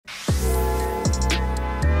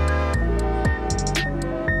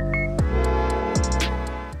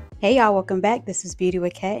Hey y'all, welcome back. This is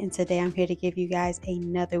Beautyw.cat and today I'm here to give you guys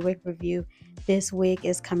another wig review. This wig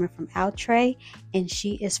is coming from Outre and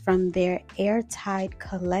she is from their AIRTIED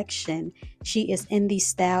collection. She is in the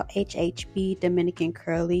style HHB Dominican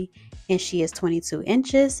Curly and she is 22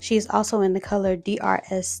 inches. She is also in the color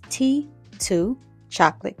DRST2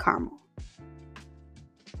 Chocolate Caramel.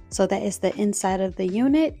 So that is the inside of the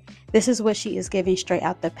unit. This is what she is giving straight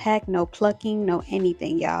out the pack. No plucking, no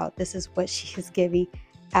anything, y'all. This is what she is giving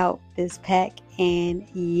out this pack. And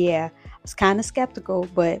yeah, I was kind of skeptical,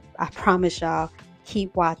 but I promise y'all,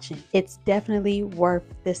 keep watching. It's definitely worth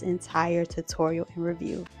this entire tutorial and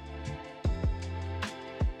review.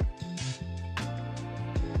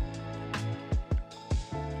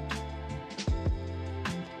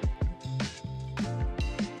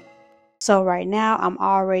 So right now I'm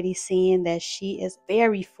already seeing that she is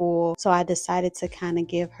very full. So I decided to kind of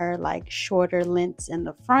give her like shorter lengths in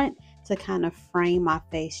the front to kind of frame my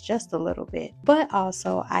face just a little bit. But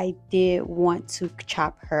also I did want to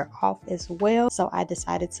chop her off as well. So I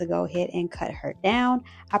decided to go ahead and cut her down.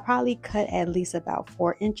 I probably cut at least about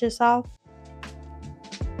 4 inches off.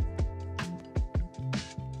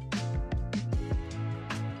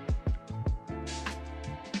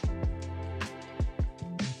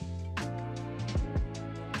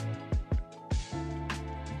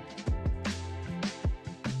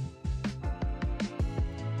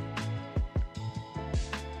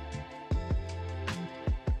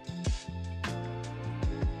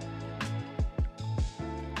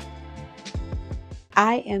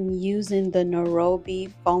 I am using the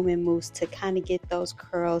Nairobi foaming mousse to kind of get those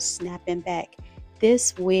curls snapping back.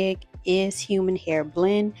 This wig is human hair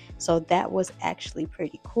blend, so that was actually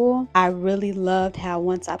pretty cool. I really loved how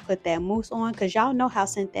once I put that mousse on, because y'all know how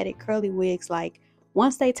synthetic curly wigs, like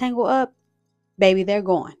once they tangle up, baby, they're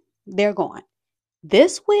gone. They're gone.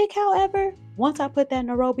 This wig, however, once I put that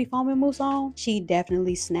Nairobi foaming mousse on, she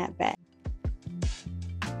definitely snapped back.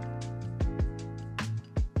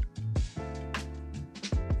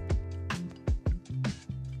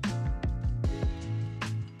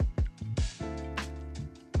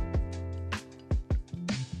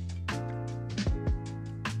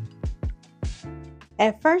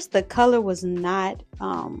 At first, the color was not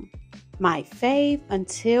my fave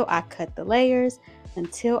until I cut the layers,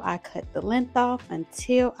 until I cut the length off,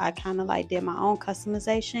 until I kind of like did my own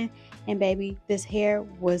customization. And baby, this hair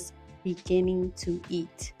was beginning to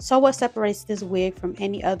eat. So what separates this wig from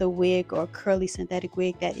any other wig or curly synthetic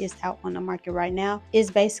wig that is out on the market right now is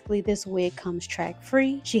basically this wig comes track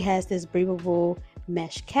free. She has this breathable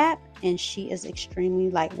mesh cap and she is extremely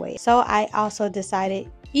lightweight. So I also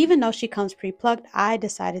decided, even though she comes pre-plucked, I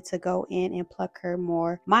decided to go in and pluck her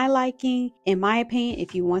more my liking. In my opinion,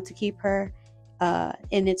 if you want to keep her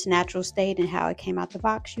in its natural state and how it came out the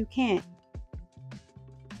box, you can.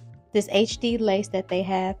 This HD lace that they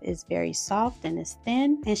have is very soft and is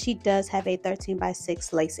thin, and she does have a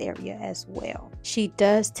 13x6 lace area as well. She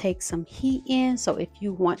does take some heat in, so if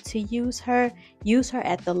you want to use her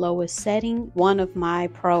at the lowest setting. One of my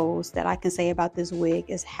pros that I can say about this wig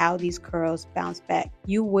is how these curls bounce back.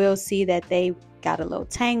 You will see that they got a little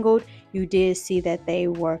tangled. You did see that they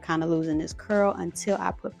were kind of losing this curl until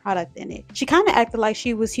I put product in it. She kind of acted like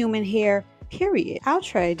she was human hair, period.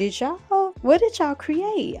 Outre, what did y'all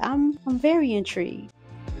create? I'm very intrigued.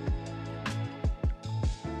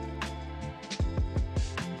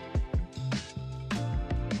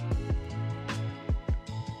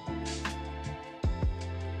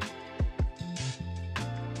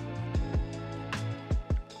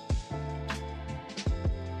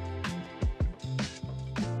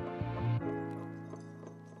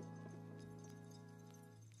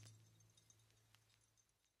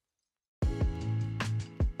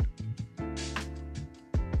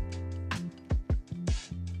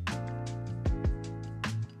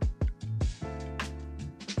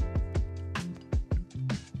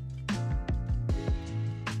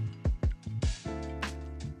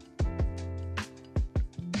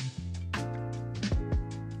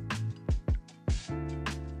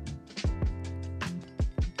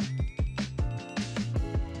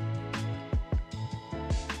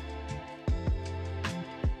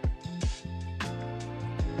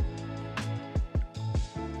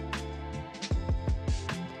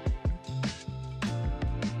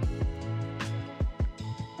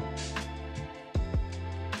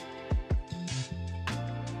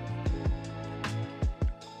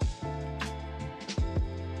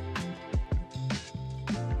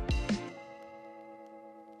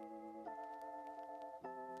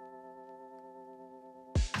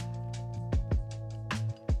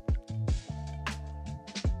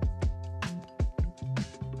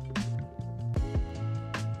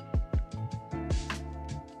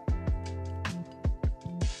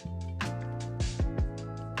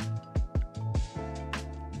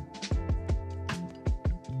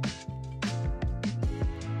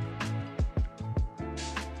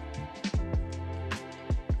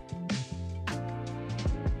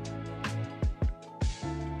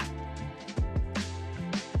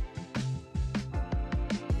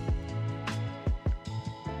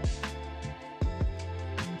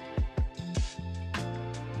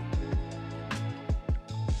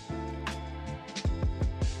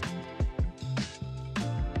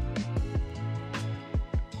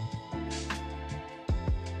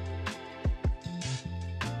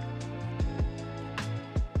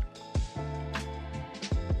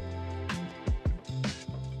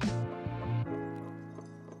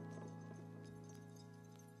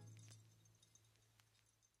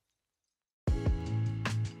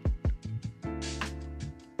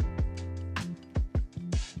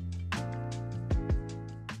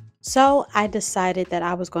 So I decided that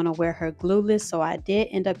I was going to wear her glueless, so I did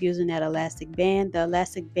end up using that elastic band. The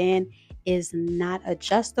elastic band is not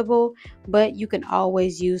adjustable, but you can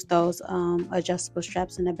always use those adjustable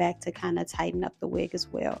straps in the back to kind of tighten up the wig as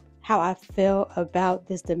well. How I feel about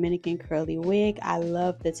this Dominican curly wig: I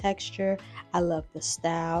love the texture, I love the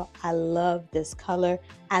style, I love this color,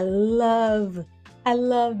 I love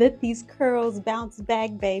that these curls bounce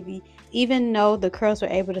back, baby. Even though the curls were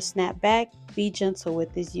able to snap back, be gentle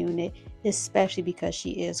with this unit, especially because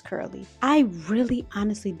she is curly. I really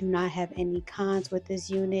honestly do not have any cons with this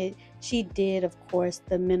unit. She did, of course,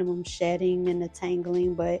 the minimum shedding and the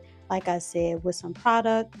tangling, but like I said, with some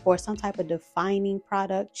product or some type of defining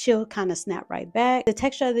product, she'll kind of snap right back. The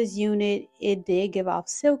texture of this unit, it did give off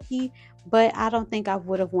silky, but I don't think I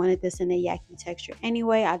would have wanted this in a yaki texture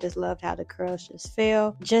anyway. I just loved how the curls just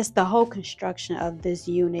fell. Just the whole construction of this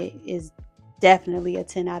unit is definitely a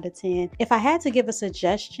 10 out of 10. If I had to give a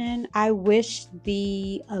suggestion, I wish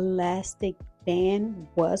the elastic band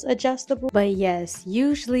was adjustable. But yes,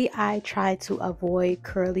 usually I try to avoid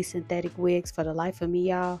curly synthetic wigs for the life of me,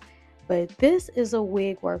 y'all. But this is a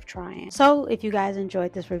wig worth trying. So if you guys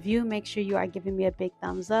enjoyed this review, make sure you are giving me a big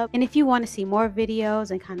thumbs up. And if you want to see more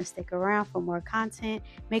videos and kind of stick around for more content,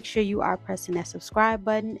 make sure you are pressing that subscribe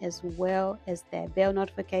button as well as that bell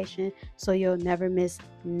notification so you'll never miss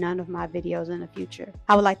none of my videos in the future.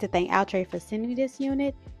 I would like to thank Outre for sending me this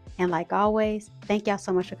unit. And like always, thank y'all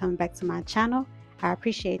so much for coming back to my channel. I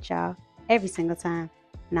appreciate y'all every single time.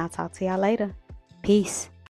 And I'll talk to y'all later. Peace.